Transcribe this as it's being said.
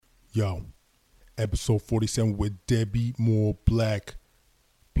Yo, episode 47 with Debbie Moore Black.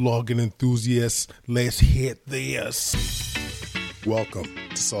 Blogging enthusiasts, let's hit this. Welcome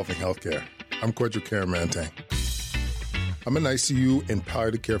to Solving Healthcare. I'm Cordial Caramante. I'm an ICU and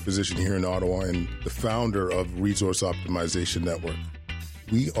palliative care physician here in Ottawa and the founder of Resource Optimization Network.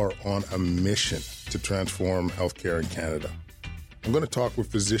 We are on a mission to transform healthcare in Canada. I'm going to talk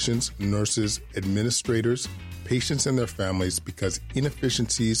with physicians, nurses, administrators, patients and their families because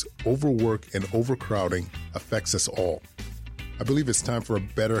inefficiencies, overwork, and overcrowding affects us all. I believe it's time for a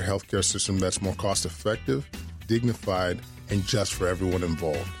better healthcare system that's more cost-effective, dignified, and just for everyone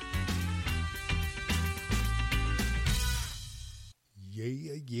involved.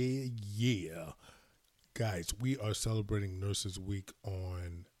 Yeah. Guys, we are celebrating Nurses Week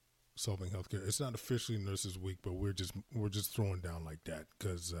on Solving Healthcare. It's not officially Nurses Week, but we're just throwing down like that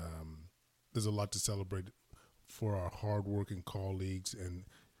because there's a lot to celebrate for our hardworking colleagues, and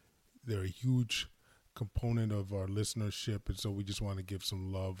they're a huge component of our listenership, and so we just want to give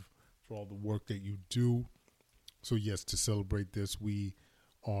some love for all the work that you do. So yes, to celebrate this, we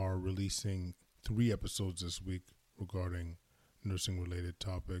are releasing 3 episodes this week regarding nursing-related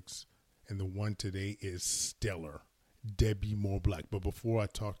topics, and the one today is stellar, Debbie Moore Black. But before I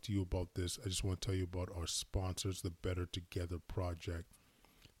talk to you about this, I just want to tell you about our sponsors, the Better Together Project.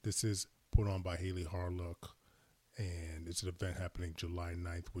 This is put on by Haley Harlock, and it's an event happening July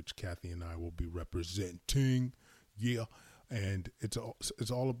 9th, which Kathy and I will be representing. Yeah. And it's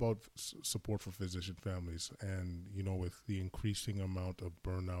all about support for physician families. And, you know, with the increasing amount of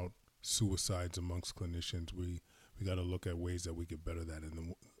burnout, suicides amongst clinicians, we got to look at ways that we could better that.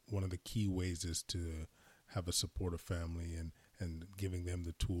 And one of the key ways is to have a supportive family and giving them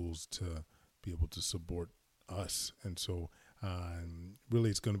the tools to be able to support us. And so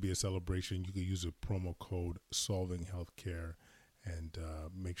really, it's going to be a celebration. You can use a promo code Solving Healthcare and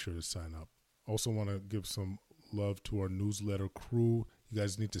make sure to sign up. Also want to give some love to our newsletter crew. You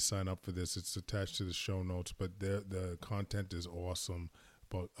guys need to sign up for this. It's attached to the show notes, but the content is awesome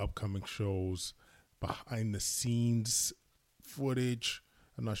about upcoming shows, behind the scenes footage.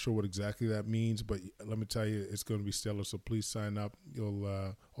 I'm not sure what exactly that means, but let me tell you, it's going to be stellar. So please sign up.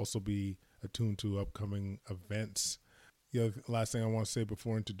 You'll also be attuned to upcoming events. The other last thing I want to say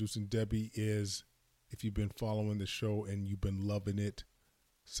before introducing Debbie is if you've been following the show and you've been loving it,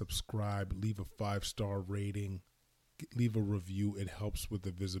 subscribe, leave a 5-star rating, leave a review. It helps with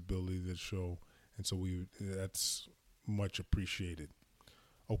the visibility of the show, and so that's much appreciated.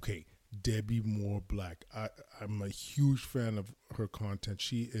 Okay, Debbie Moore Black. I'm a huge fan of her content.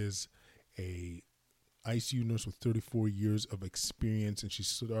 She is a ICU nurse with 34 years of experience, and she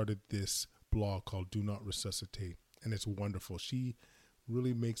started this blog called Do Not Resuscitate. And it's wonderful. She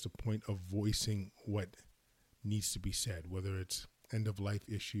really makes a point of voicing what needs to be said, whether it's end-of-life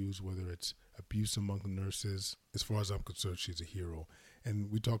issues, whether it's abuse among nurses. As far as I'm concerned, she's a hero.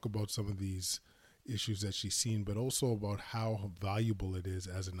 And we talk about some of these issues that she's seen, but also about how valuable it is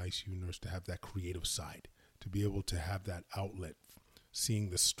as an ICU nurse to have that creative side, to be able to have that outlet,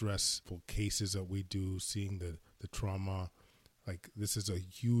 seeing the stressful cases that we do, seeing the trauma. Like, this is a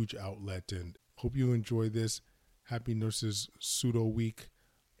huge outlet, and hope you enjoy this. Happy Nurses Pseudo Week.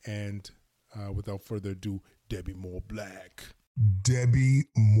 And without further ado, Debbie Moore Black. Debbie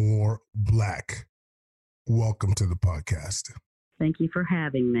Moore Black, welcome to the podcast. Thank you for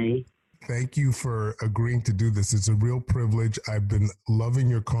having me. Thank you for agreeing to do this. It's a real privilege. I've been loving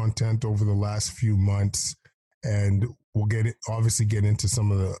your content over the last few months, and we'll get into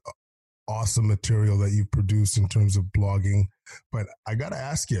some of the awesome material that you've produced in terms of blogging. But I got to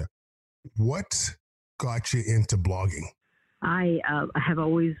ask you, what got you into blogging? I have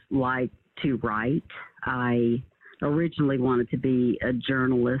always liked to write. I originally wanted to be a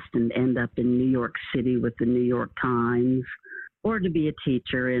journalist and end up in New York City with the New York Times, or to be a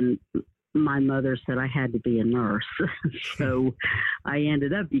teacher. And my mother said I had to be a nurse. So I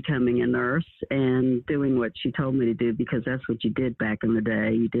ended up becoming a nurse and doing what she told me to do, because that's what you did back in the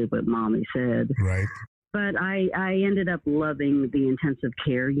day. You did what mommy said. Right. But I ended up loving the intensive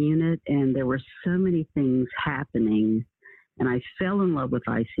care unit, and there were so many things happening, and I fell in love with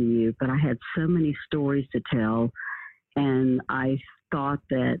ICU, but I had so many stories to tell, and I thought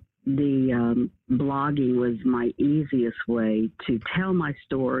that the blogging was my easiest way to tell my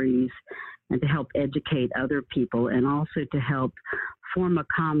stories and to help educate other people, and also to help form a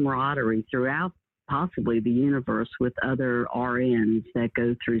camaraderie throughout possibly the universe with other RNs that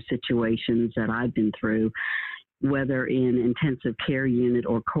go through situations that I've been through, whether in intensive care unit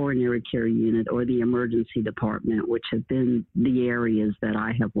or coronary care unit or the emergency department, which have been the areas that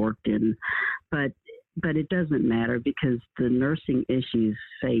I have worked in. But but it doesn't matter because the nursing issues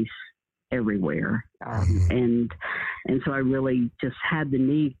face everywhere. And so I really just had the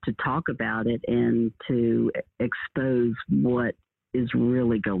need to talk about it and to expose what is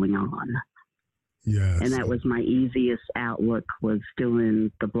really going on. Yeah. And that was my easiest outlook, was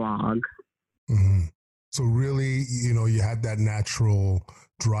doing the blog. Mm-hmm. So really, you had that natural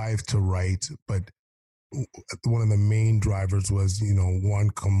drive to write, but one of the main drivers was, one,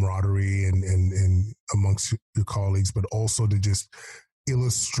 camaraderie and amongst your colleagues, but also to just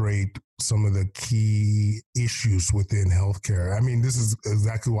illustrate some of the key issues within healthcare. I mean, this is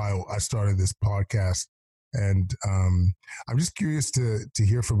exactly why I started this podcast. And I'm just curious to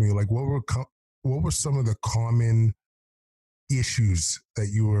hear from you, like what were some of the common issues that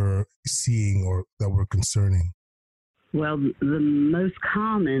you were seeing or that were concerning? Well, the most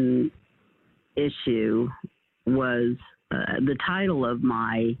common issue was the title of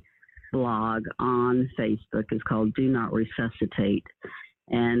my blog on Facebook is called Do Not Resuscitate.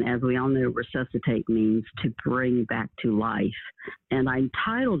 And as we all know, resuscitate means to bring back to life. And I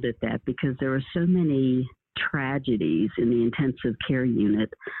titled it that because there were so many tragedies in the intensive care unit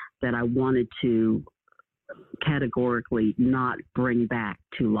that I wanted to categorically not bring back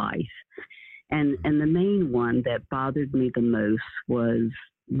to life. And the main one that bothered me the most was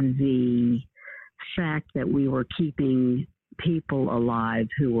the fact that we were keeping people alive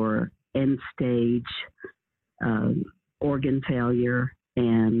who were end stage organ failure,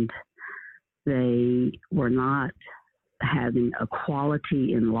 and they were not having a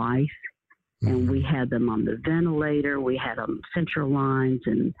quality in life. And we had them on the ventilator, we had them central lines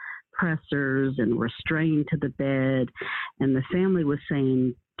and pressors, and restrained to the bed. And the family was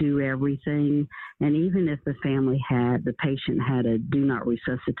saying, do everything. And even if the patient had a do not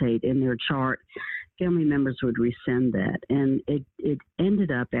resuscitate in their chart, family members would rescind that. And it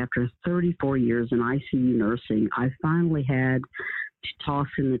ended up, after 34 years in ICU nursing, I finally had to toss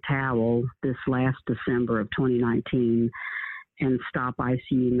in the towel this last December of 2019 and stop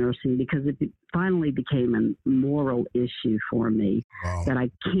ICU nursing, because it finally became a moral issue for me. Wow. That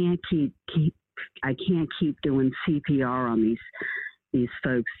I can't keep doing CPR on these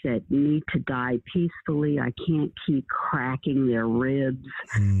folks that need to die peacefully. I can't keep cracking their ribs,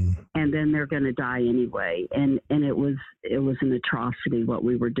 and then they're going to die anyway. And it was an atrocity what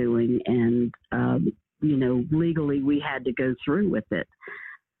we were doing, and legally we had to go through with it.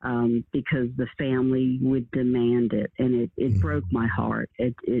 Because the family would demand it, and it broke my heart.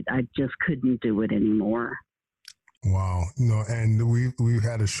 I just couldn't do it anymore. Wow. No, and we've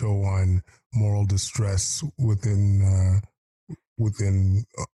had a show on moral distress within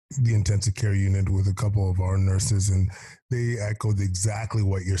the intensive care unit with a couple of our nurses, and they echoed exactly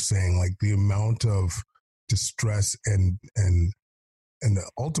what you're saying, like the amount of distress and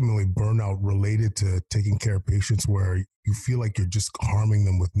ultimately burnout related to taking care of patients where you feel like you're just harming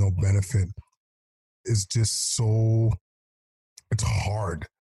them with no benefit is just it's hard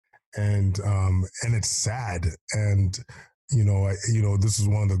and it's sad. And, this is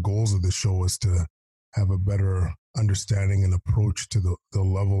one of the goals of the show, is to have a better understanding and approach to the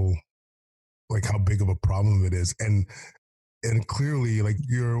level, like how big of a problem it is. And clearly, like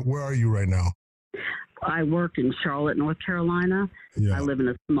where are you right now? I work in Charlotte, North Carolina. Yeah. I live in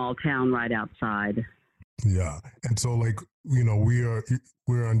a small town right outside. Yeah. And so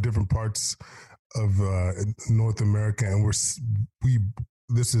we're on different parts of North America, and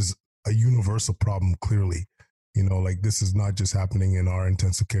this is a universal problem, clearly. This is not just happening in our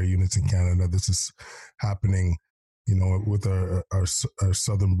intensive care units in Canada. This is happening, with our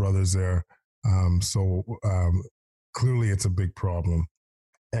southern brothers there. Clearly it's a big problem.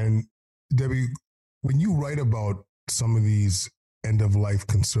 And Debbie, when you write about some of these end-of-life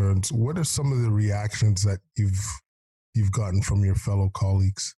concerns, what are some of the reactions that you've gotten from your fellow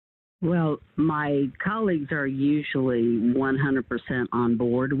colleagues? Well, my colleagues are usually 100% on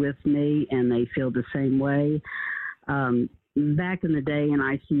board with me, and they feel the same way. Back in the day in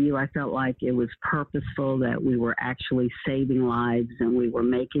ICU, I felt like it was purposeful, that we were actually saving lives and we were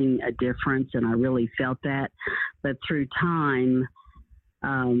making a difference, and I really felt that. But through time,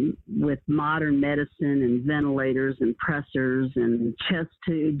 with modern medicine and ventilators and pressors and chest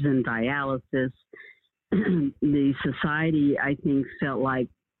tubes and dialysis, the society, I think, felt like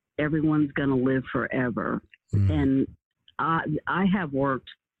everyone's going to live forever. And I have worked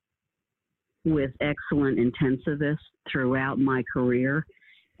with excellent intensivists throughout my career,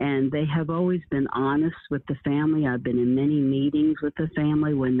 and they have always been honest with the family. I've been in many meetings with the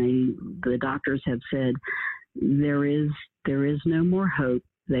family when the doctors have said, there is no more hope.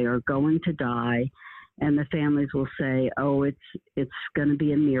 They are going to die. and the families will say, oh, it's going to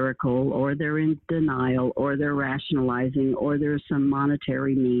be a miracle, or they're in denial, or they're rationalizing, or there's some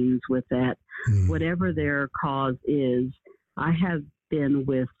monetary means with that. Whatever their cause is, I have been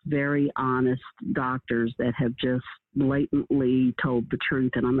with very honest doctors that have just blatantly told the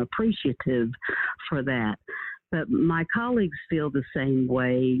truth, and I'm appreciative for that. But my colleagues feel the same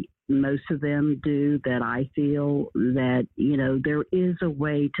way. Most of them do, that I feel that, there is a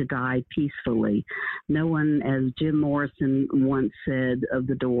way to die peacefully. No one, as Jim Morrison once said of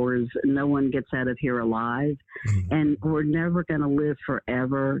the Doors, no one gets out of here alive, and we're never going to live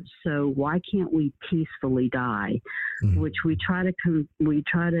forever. So why can't we peacefully die? Which we try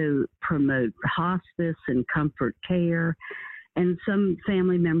to promote hospice and comfort care. And some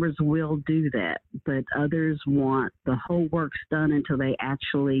family members will do that, but others want the whole works done until they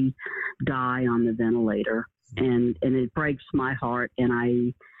actually die on the ventilator. And it breaks my heart.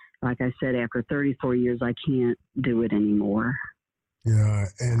 And like I said, after 34 years, I can't do it anymore. Yeah.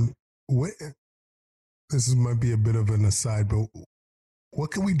 And this might be a bit of an aside, but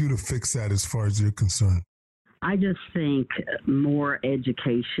what can we do to fix that as far as you're concerned? I just think more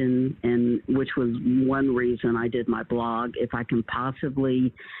education, and which was one reason I did my blog. If I can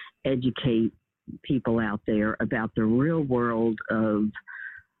possibly educate people out there about the real world of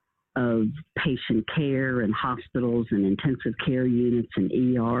patient care and hospitals and intensive care units and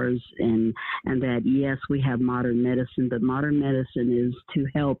ERs, and that, yes, we have modern medicine, but modern medicine is to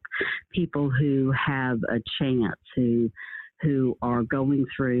help people who have a chance, who are going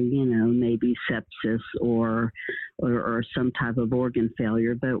through, maybe sepsis or some type of organ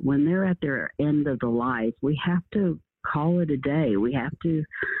failure. But when they're at their end of the life, we have to call it a day. We have to.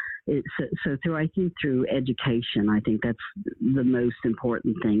 I think through education, I think that's the most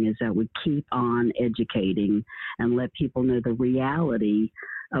important thing, is that we keep on educating and let people know the reality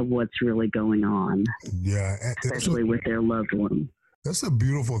of what's really going on. Yeah, especially with their loved one. That's a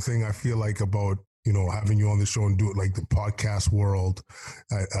beautiful thing I feel like about having you on the show and do it, like the podcast world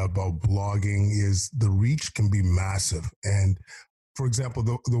about blogging, is the reach can be massive. And for example,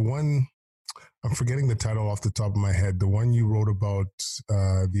 the one, I'm forgetting the title off the top of my head, the one you wrote about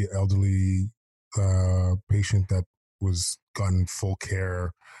the elderly patient that was gotten full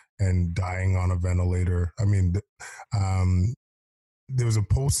care and dying on a ventilator. I mean, there was a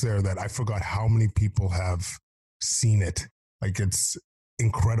post there that I forgot how many people have seen it. Like, it's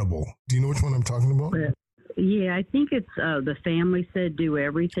incredible. Do you know which one I'm talking about? Yeah, I think it's the family said do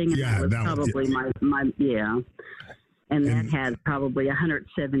everything. And yeah, that was probably my And that had probably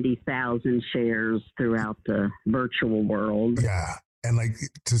 170,000 shares throughout the virtual world. Yeah. And like,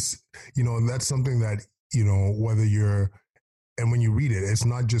 and that's something that, whether and when you read it, it's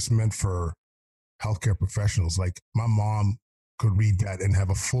not just meant for healthcare professionals. Like, my mom could read that and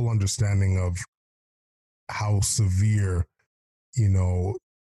have a full understanding of how severe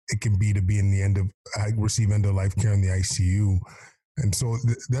it can be to be receive end of life care in the ICU. And so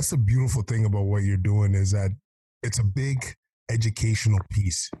that's the beautiful thing about what you're doing, is that it's a big educational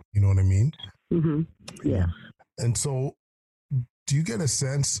piece. You know what I mean? Mm-hmm. Yeah. And so do you get a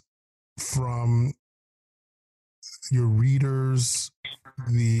sense from your readers,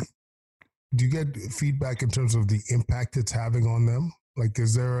 do you get feedback in terms of the impact it's having on them? Like,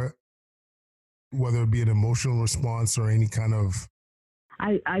 is there whether it be an emotional response or any kind of...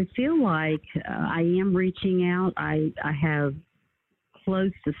 I feel like I am reaching out. I have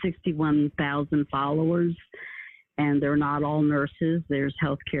close to 61,000 followers, and they're not all nurses. There's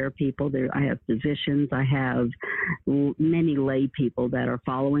healthcare people. I have physicians. I have many lay people that are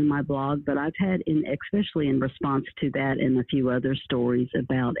following my blog. But I've had, especially in response to that and a few other stories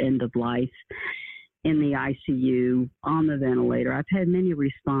about end of life in the ICU, on the ventilator, I've had many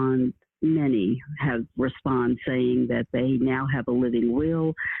have respond saying that they now have a living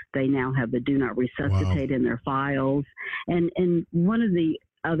will. They now have the do not resuscitate in their files. And one of the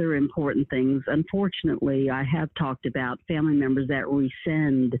other important things, unfortunately, I have talked about family members that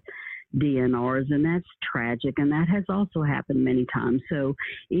rescind DNRs, and that's tragic, and that has also happened many times. So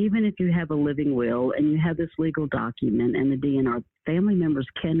even if you have a living will and you have this legal document and the DNR, family members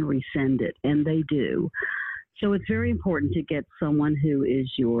can rescind it, and they do. So it's very important to get someone who is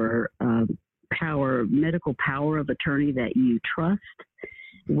your medical power of attorney that you trust,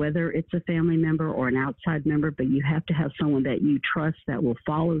 whether it's a family member or an outside member, but you have to have someone that you trust that will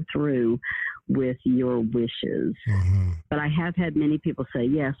follow through with your wishes. Mm-hmm. But I have had many people say,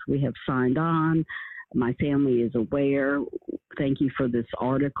 yes, we have signed on. My family is aware. Thank you for this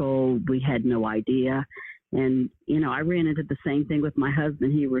article. We had no idea. And, I ran into the same thing with my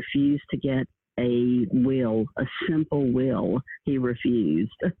husband. He refused to get a will, a simple will, he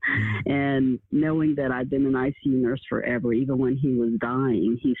refused. And knowing that I'd been an ICU nurse forever, even when he was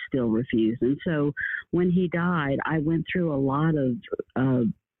dying, he still refused. And so when he died, I went through a lot of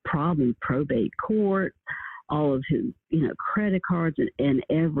problems, probate court, all of his, credit cards and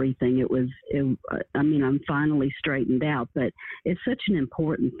everything. I'm finally straightened out, but it's such an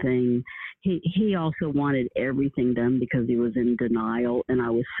important thing. He also wanted everything done because he was in denial, and I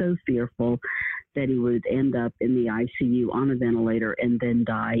was so fearful that he would end up in the ICU on a ventilator and then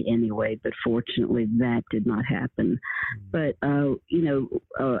die anyway. But fortunately, that did not happen. But, a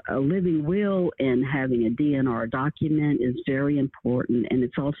living will and having a DNR document is very important. And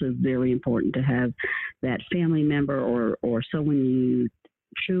it's also very important to have that family member or someone you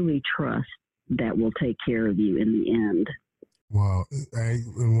truly trust that will take care of you in the end. Wow.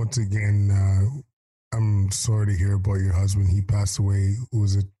 And once again, I'm sorry to hear about your husband. He passed away,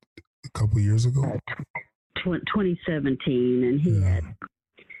 was it a couple of years ago? 2017, and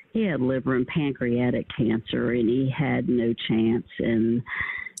he had liver and pancreatic cancer, and he had no chance. And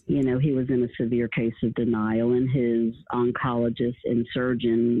he was in a severe case of denial, and his oncologist and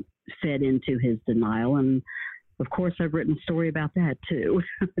surgeon fed into his denial. And of course, I've written a story about that too,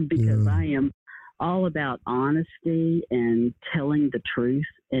 because I am all about honesty and telling the truth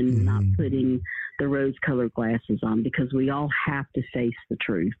and not putting the rose-colored glasses on, because we all have to face the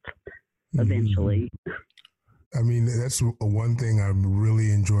truth eventually. I mean, that's one thing I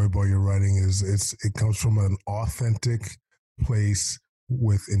really enjoy about your writing is it comes from an authentic place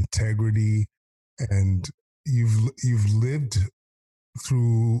with integrity, and you've lived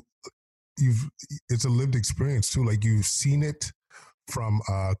through, it's a lived experience too. Like, you've seen it from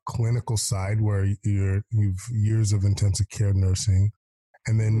a clinical side where you've years of intensive care nursing,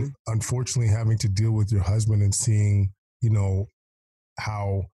 and then unfortunately having to deal with your husband and seeing,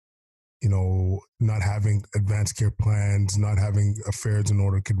 how, not having advanced care plans, not having affairs in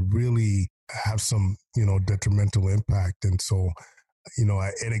order could really have some, detrimental impact. And so,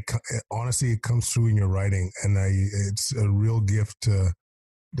 honestly, it comes through in your writing, and it's a real gift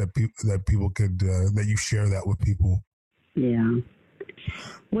that people could, that you share that with people. Yeah.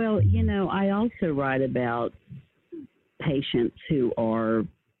 Well, I also write about patients who are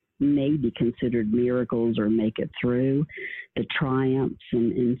maybe considered miracles or make it through, the triumphs.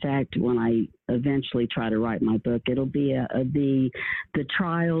 And in fact, when I eventually try to write my book, it'll be the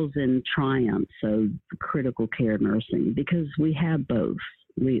trials and triumphs of critical care nursing, because we have both.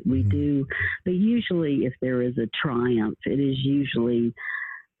 We do. But usually if there is a triumph, it is usually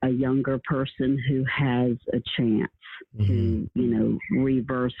a younger person who has a chance to,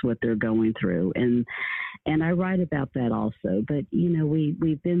 reverse what they're going through. And I write about that also. But,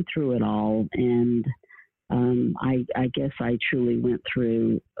 we've been through it all. And I guess I truly went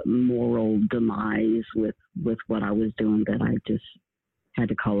through moral demise with what I was doing, that I just had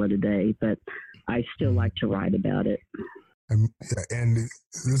to call it a day. But I still like to write about it. And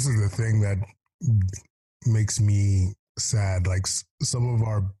this is the thing that makes me sad. Like, some of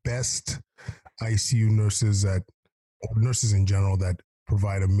our best ICU nurses, nurses in general, that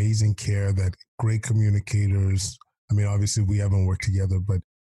provide amazing care, that great communicators. I mean, obviously we haven't worked together, but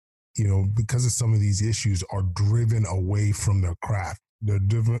because of some of these issues, are driven away from their craft. They're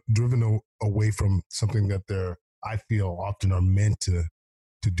driven away from something that I feel often are meant to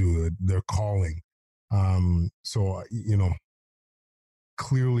do, their calling. So,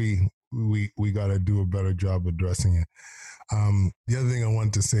 clearly we got to do a better job addressing it. The other thing I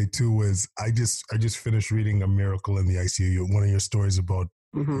wanted to say too was I just finished reading A Miracle in the ICU. One of your stories about,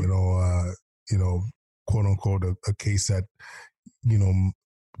 quote unquote, a case that,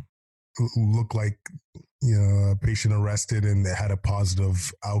 looked like, a patient arrested and they had a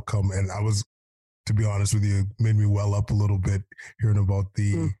positive outcome. And I was, to be honest with you, it made me well up a little bit hearing about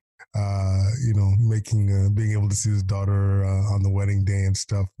the, being able to see his daughter on the wedding day and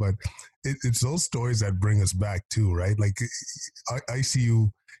stuff. But it's those stories that bring us back too, right? Like,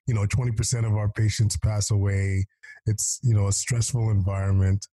 ICU, 20% of our patients pass away. It's, a stressful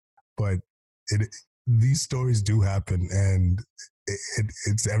environment, but these stories do happen, and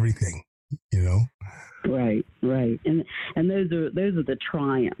it's everything, Right. And those are the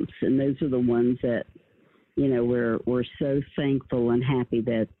triumphs, and those are the ones that, we're so thankful and happy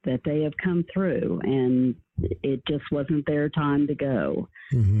that they have come through, and it just wasn't their time to go.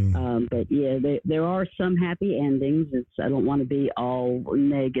 But yeah, there are some happy endings. I don't want to be all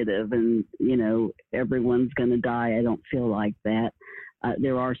negative and, everyone's going to die. I don't feel like that.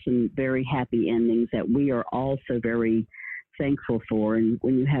 There are some very happy endings that we are also very thankful for. And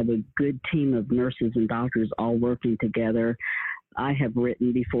when you have a good team of nurses and doctors all working together, I have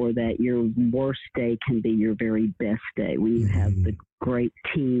written before that your worst day can be your very best day when you have the great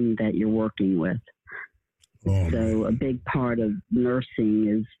team that you're working with. So a big part of nursing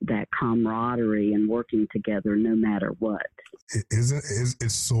is that camaraderie and working together no matter what.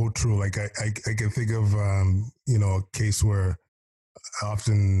 It's so true. Like I can think of, a case where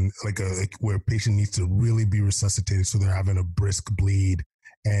often like where a patient needs to really be resuscitated. So they're having a brisk bleed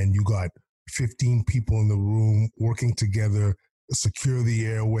and you got 15 people in the room working together, secure the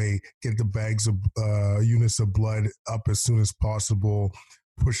airway, get the bags of units of blood up as soon as possible,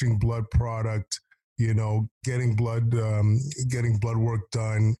 pushing blood product, getting blood work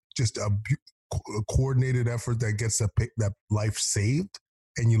done, just a coordinated effort that gets that life saved.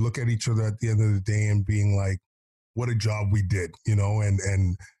 And you look at each other at the end of the day and being like, what a job we did,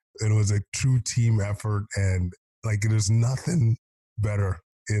 and it was a true team effort. And like, there's nothing better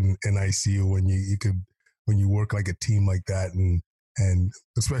in ICU when you work like a team like that, and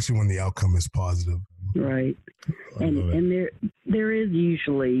especially when the outcome is positive. Right. And there is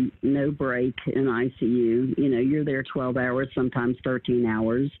usually no break in ICU. You're there 12 hours, sometimes 13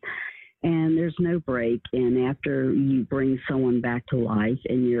 hours, and there's no break. And after you bring someone back to life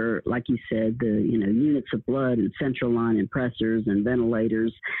and you're, like you said, the, units of blood and central line and pressors and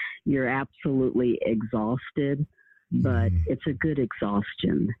ventilators, you're absolutely exhausted, but it's a good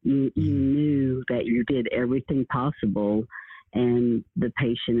exhaustion. You knew that you did everything possible, and the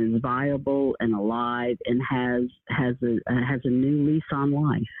patient is viable and alive and has a new lease on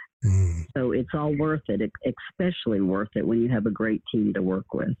life. So it's all worth it, especially worth it when you have a great team to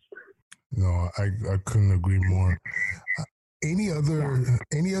work with. No, I couldn't agree more. Any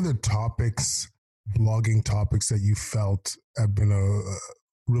other topics, blogging topics that you felt have been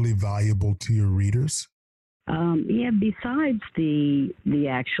really valuable to your readers? Besides the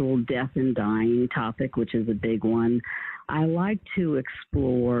actual death and dying topic, which is a big one, I like to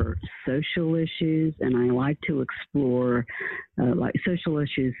explore social issues, and I like to explore like social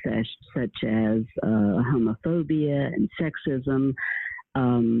issues such as homophobia and sexism.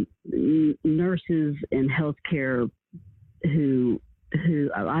 Nurses in healthcare who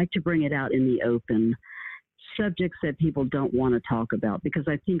I like to bring it out in the open, subjects that people don't want to talk about, because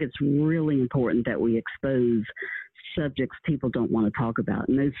I think it's really important that we expose subjects people don't want to talk about.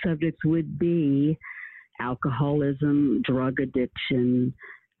 And those subjects would be alcoholism, drug addiction.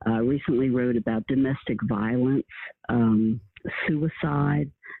 Recently wrote about domestic violence,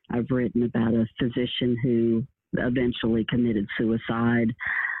 suicide. I've written about a physician who eventually committed suicide.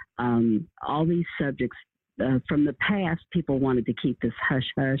 All these subjects from the past, people wanted to keep this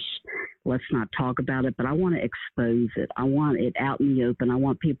hush-hush. Let's not talk about it, but I want to expose it. I want it out in the open. I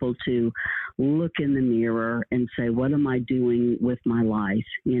want people to look in the mirror and say, what am I doing with my life?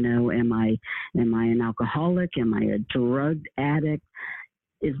 Am I an alcoholic? Am I a drug addict?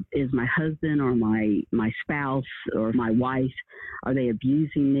 Is my husband or my spouse or my wife, are they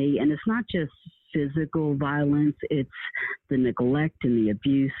abusing me? And it's not just physical violence, it's the neglect and the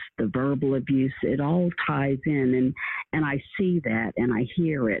abuse, the verbal abuse. It all ties in, and I see that and I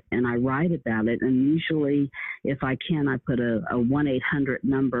hear it and I write about it. And usually, if I can, I put a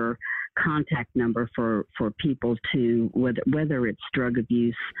 1-800 contact number for people to, whether it's drug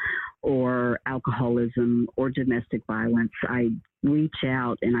abuse or alcoholism or domestic violence. I reach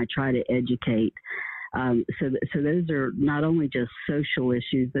out and I try to educate. So those are not only just social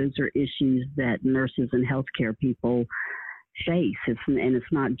issues; those are issues that nurses and healthcare people face. It's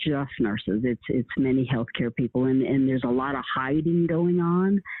not just nurses; it's many healthcare people, and there's a lot of hiding going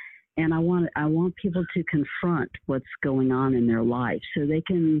on. And I want people to confront what's going on in their life so they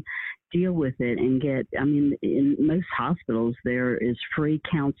can deal with it and get, in most hospitals, there is free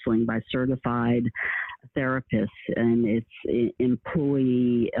counseling by certified therapists, and it's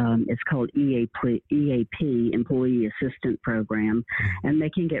employee, it's called EAP, Employee Assistant Program, and they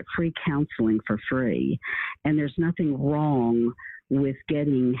can get free counseling for free. And there's nothing wrong with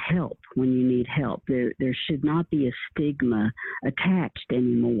getting help when you need help. There should not be a stigma attached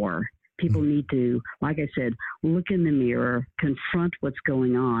anymore. People need to, like I said, look in the mirror, confront what's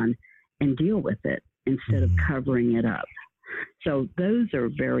going on, and deal with it instead of covering it up. So those are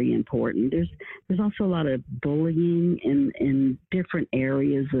very important. There's also a lot of bullying in different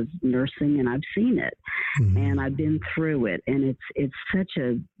areas of nursing, and I've seen it, and I've been through it. And it's such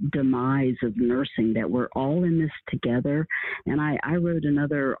a demise of nursing that we're all in this together. And I wrote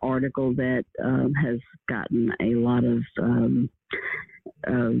another article that has gotten a lot of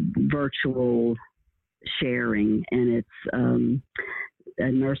virtual sharing, and it's a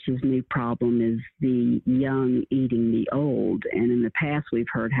nurse's new problem is the young eating the old. And in the past, we've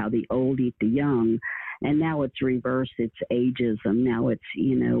heard how the old eat the young. And now it's reversed. It's ageism. Now it's,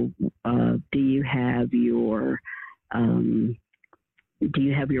 do you have your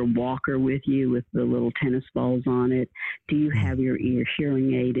walker with you with the little tennis balls on it? Do you have your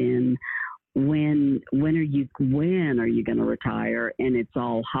hearing aid in? When are you going to retire? And it's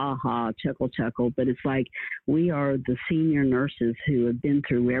all ha ha, chuckle, but it's like we are the senior nurses who have been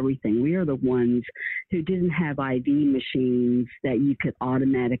through everything. We are the ones who didn't have IV machines that you could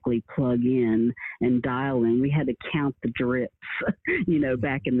automatically plug in and dial in. We had to count the drips,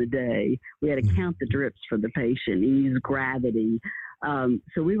 back in the day. We had to count the drips for the patient and use gravity.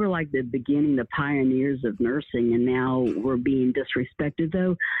 So we were like the beginning, the pioneers of nursing, and now we're being disrespected,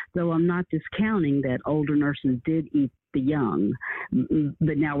 though I'm not discounting that older nurses did eat the young,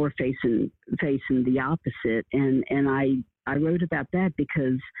 but now we're facing the opposite. And I wrote about that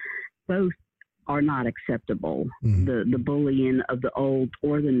because both are not acceptable. The bullying of the old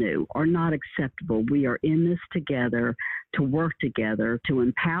or the new are not acceptable. We are in this together to work together, to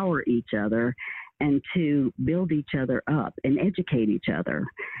empower each other, and to build each other up and educate each other.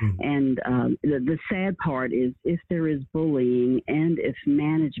 And the sad part is if there is bullying and if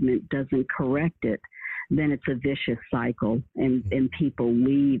management doesn't correct it, then it's a vicious cycle, and people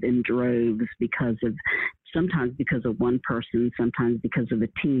leave in droves sometimes because of one person, sometimes because of a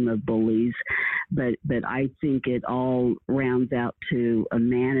team of bullies. But I think it all rounds out to a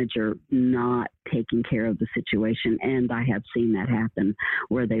manager not taking care of the situation. And I have seen that happen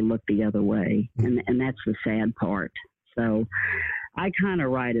where they look the other way. And that's the sad part. So I kind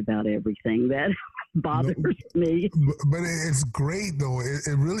of write about everything that bothers me. But it's great, though.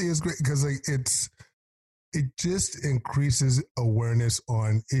 It really is great because it just increases awareness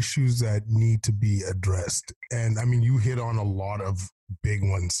on issues that need to be addressed. And I mean, you hit on a lot of big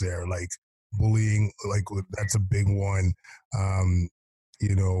ones there, like bullying, like that's a big one.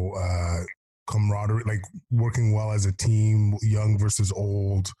 Camaraderie, like working well as a team, young versus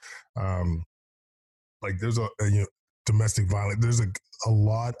old. Like there's domestic violence. There's a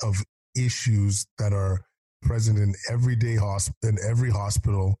lot of issues that are present in every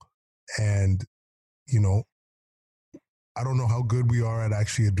hospital. And I don't know how good we are at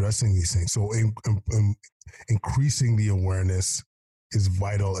actually addressing these things. So increasing the awareness is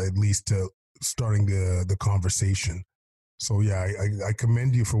vital, at least to starting the conversation. So yeah, I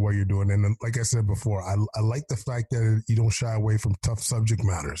commend you for what you're doing. And like I said before, I like the fact that you don't shy away from tough subject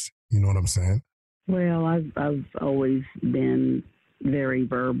matters. You know what I'm saying? Well, I've always been very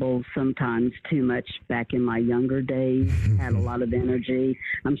verbal, sometimes too much back in my younger days, had a lot of energy.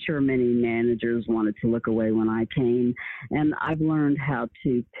 I'm sure many managers wanted to look away when I came. And I've learned how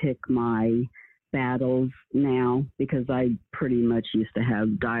to pick my battles now because I pretty much used to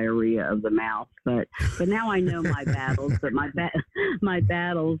have diarrhea of the mouth. But now I know my battles, but my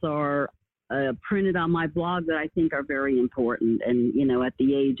battles are printed on my blog that I think are very important. And, at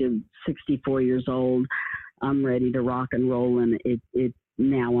the age of 64 years old, I'm ready to rock and roll, and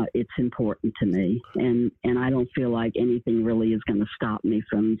now it's important to me, and I don't feel like anything really is going to stop me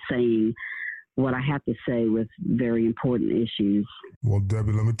from saying what I have to say with very important issues. Well,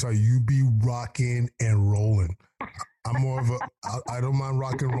 Debbie, let me tell you be rocking and rolling. I'm more of I don't mind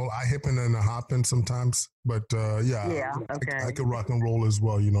rock and roll. I hipping and a hopping sometimes, but okay. I can rock and roll as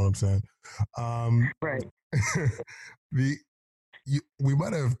well. You know what I'm saying? Right. We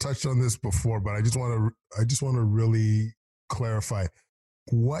might have touched on this before, but I just want to really clarify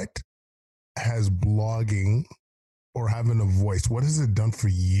what has blogging or having a voice, what has it done for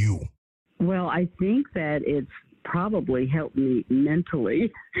you? Well, I think that it's probably helped me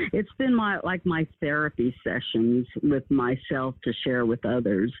mentally. It's been my therapy sessions with myself to share with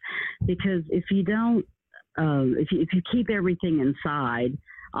others, because if you don't, if you keep everything inside,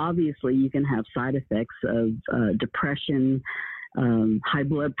 obviously you can have side effects of depression, high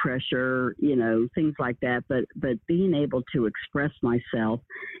blood pressure, things like that. But being able to express myself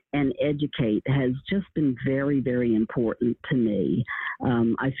and educate has just been very, very important to me.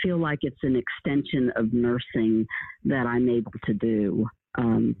 I feel like it's an extension of nursing that I'm able to do.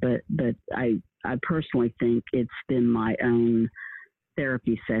 But I personally think it's been my own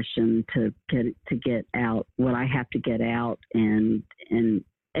therapy session to get out what I have to get out and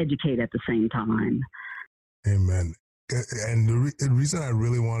educate at the same time. Amen. And the reason I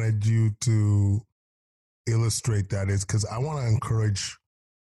really wanted you to illustrate that is because I want to encourage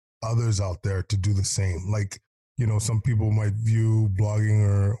others out there to do the same. Like, some people might view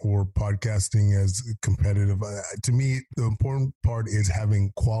blogging or podcasting as competitive. To me, the important part is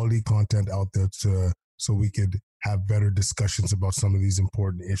having quality content out there so we could have better discussions about some of these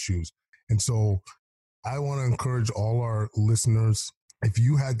important issues. And so I want to encourage all our listeners if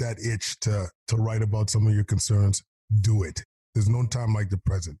you had that itch to write about some of your concerns, do it. There's no time like the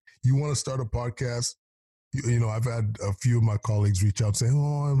present. You want to start a podcast? You know, I've had a few of my colleagues reach out saying,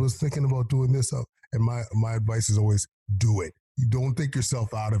 "Oh, I was thinking about doing this," and my advice is always do it. You don't take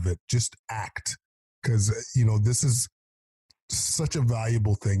yourself out of it. Just act, because you know this is such a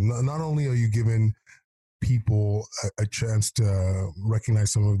valuable thing. Not only are you giving people a chance to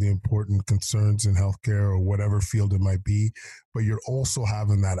recognize some of the important concerns in healthcare or whatever field it might be, but you're also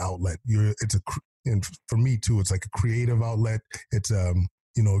having that outlet. And for me too, it's like a creative outlet. It's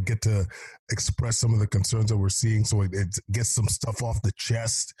you know, get to express some of the concerns that we're seeing, so it gets some stuff off the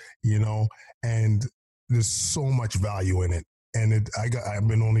chest, you know, and there's so much value in it. And I've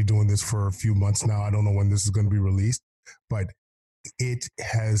been only doing this for a few months now. I don't know when this is going to be released, but it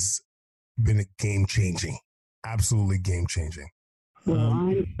has been game changing, absolutely game changing. Well,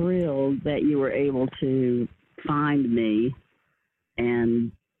 I'm thrilled that you were able to find me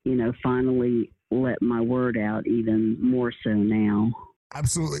and, you know, finally let my word out even more so now.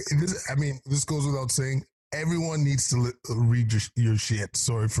 Absolutely. This goes without saying. Everyone needs to read your shit.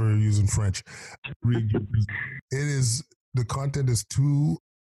 Sorry for using French. The content is too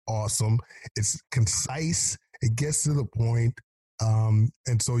awesome. It's concise. It gets to the point.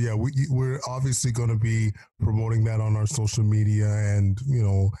 And so, yeah, we're obviously going to be promoting that on our social media and, you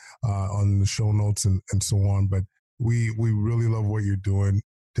know, on the show notes and so on. But we really love what you're doing,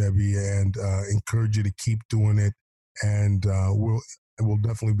 Debbie, and encourage you to keep doing it. And we'll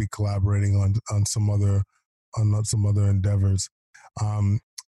definitely be collaborating on some other endeavors.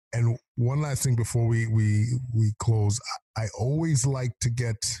 And one last thing before we close, I always like to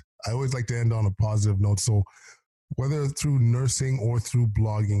end on a positive note. So whether through nursing or through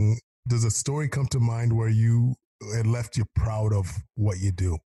blogging, does a story come to mind where it left you proud of what you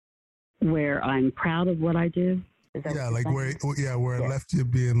do? Where I'm proud of what I do? Yeah, like where it left you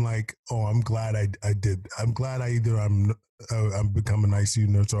being like, oh, I'm glad I did. I'm glad I'm becoming an ICU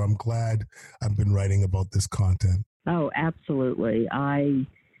nurse, or I'm glad I've been writing about this content. Oh, absolutely. I'm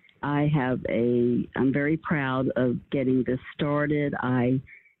very proud of getting this started. I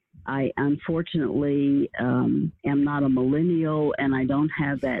unfortunately am not a millennial, and I don't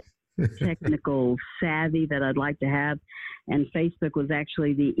have that technical savvy that I'd like to have. And Facebook was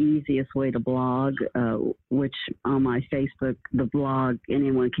actually the easiest way to blog, which on my Facebook, the blog,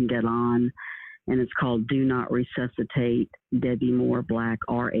 anyone can get on. And it's called Do Not Resuscitate, Debbie Moore Black,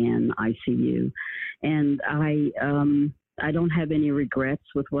 RN, ICU. And I don't have any regrets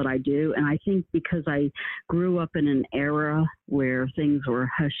with what I do. And I think because I grew up in an era where things were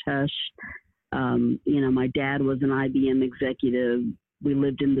hush-hush, you know, my dad was an IBM executive. We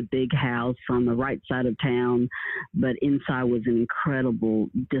lived in the big house on the right side of town, but inside was an incredible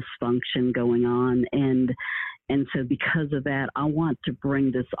dysfunction going on. And so because of that, I want to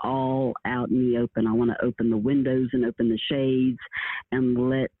bring this all out in the open. I want to open the windows and open the shades and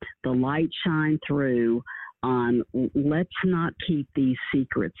let the light shine through on let's not keep these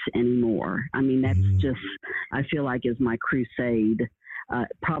secrets anymore. I mean, that's just, I feel like is my crusade.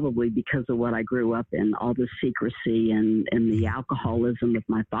 Probably because of what I grew up in, all the secrecy and the alcoholism with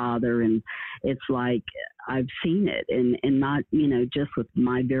my father. And it's like, I've seen it and not, you know, just with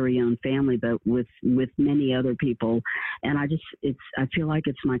my very own family, but with many other people. And I feel like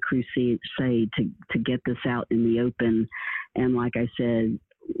it's my crusade to get this out in the open. And like I said,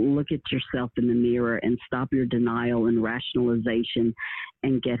 look at yourself in the mirror and stop your denial and rationalization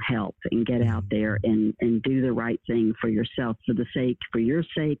and get help and get out there and do the right thing for yourself, for your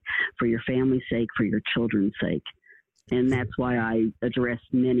sake, for your family's sake, for your children's sake. And that's why I address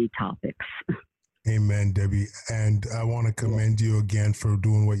many topics. Amen, Debbie. And I want to commend you again for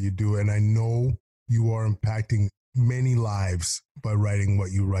doing what you do. And I know you are impacting many lives by writing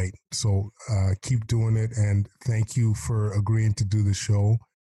what you write. So keep doing it. And thank you for agreeing to do the show.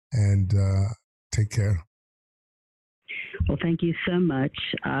 And take care. Well, thank you so much.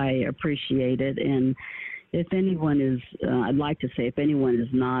 I appreciate it. And if anyone is, I'd like to say, if anyone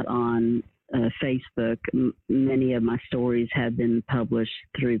is not on Facebook, many of my stories have been published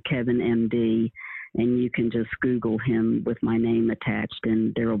through Kevin MD, and you can just Google him with my name attached,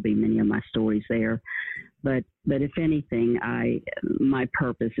 and there will be many of my stories there. But if anything, my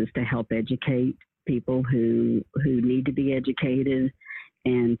purpose is to help educate people who need to be educated,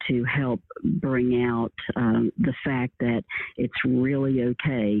 and to help bring out the fact that it's really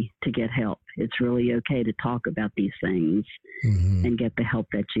okay to get help. It's really okay to talk about these things and get the help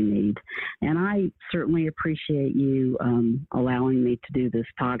that you need. And I certainly appreciate you allowing me to do this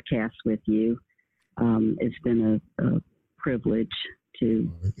podcast with you. It's been a privilege to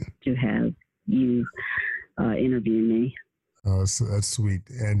have you interview me. So that's sweet.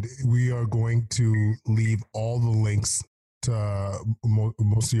 And we are going to leave all the links to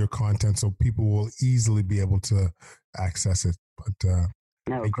most of your content so people will easily be able to access it. But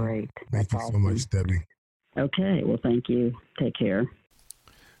Great. Thank you so much, Debbie. Okay. Well, thank you. Take care.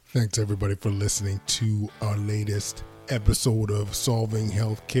 Thanks, everybody, for listening to our latest episode of Solving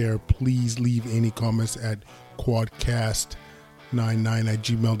Healthcare. Please leave any comments at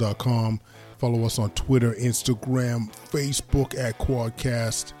quadcast99@gmail.com. Follow us on Twitter, Instagram, Facebook at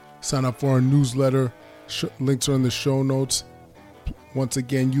Quadcast. Sign up for our newsletter. Links are in the show notes. Once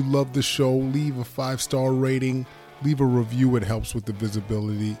again, you love the show, leave a 5-star rating. Leave a review. It helps with the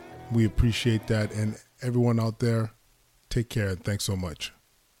visibility. We appreciate that. And everyone out there, take care. Thanks so much.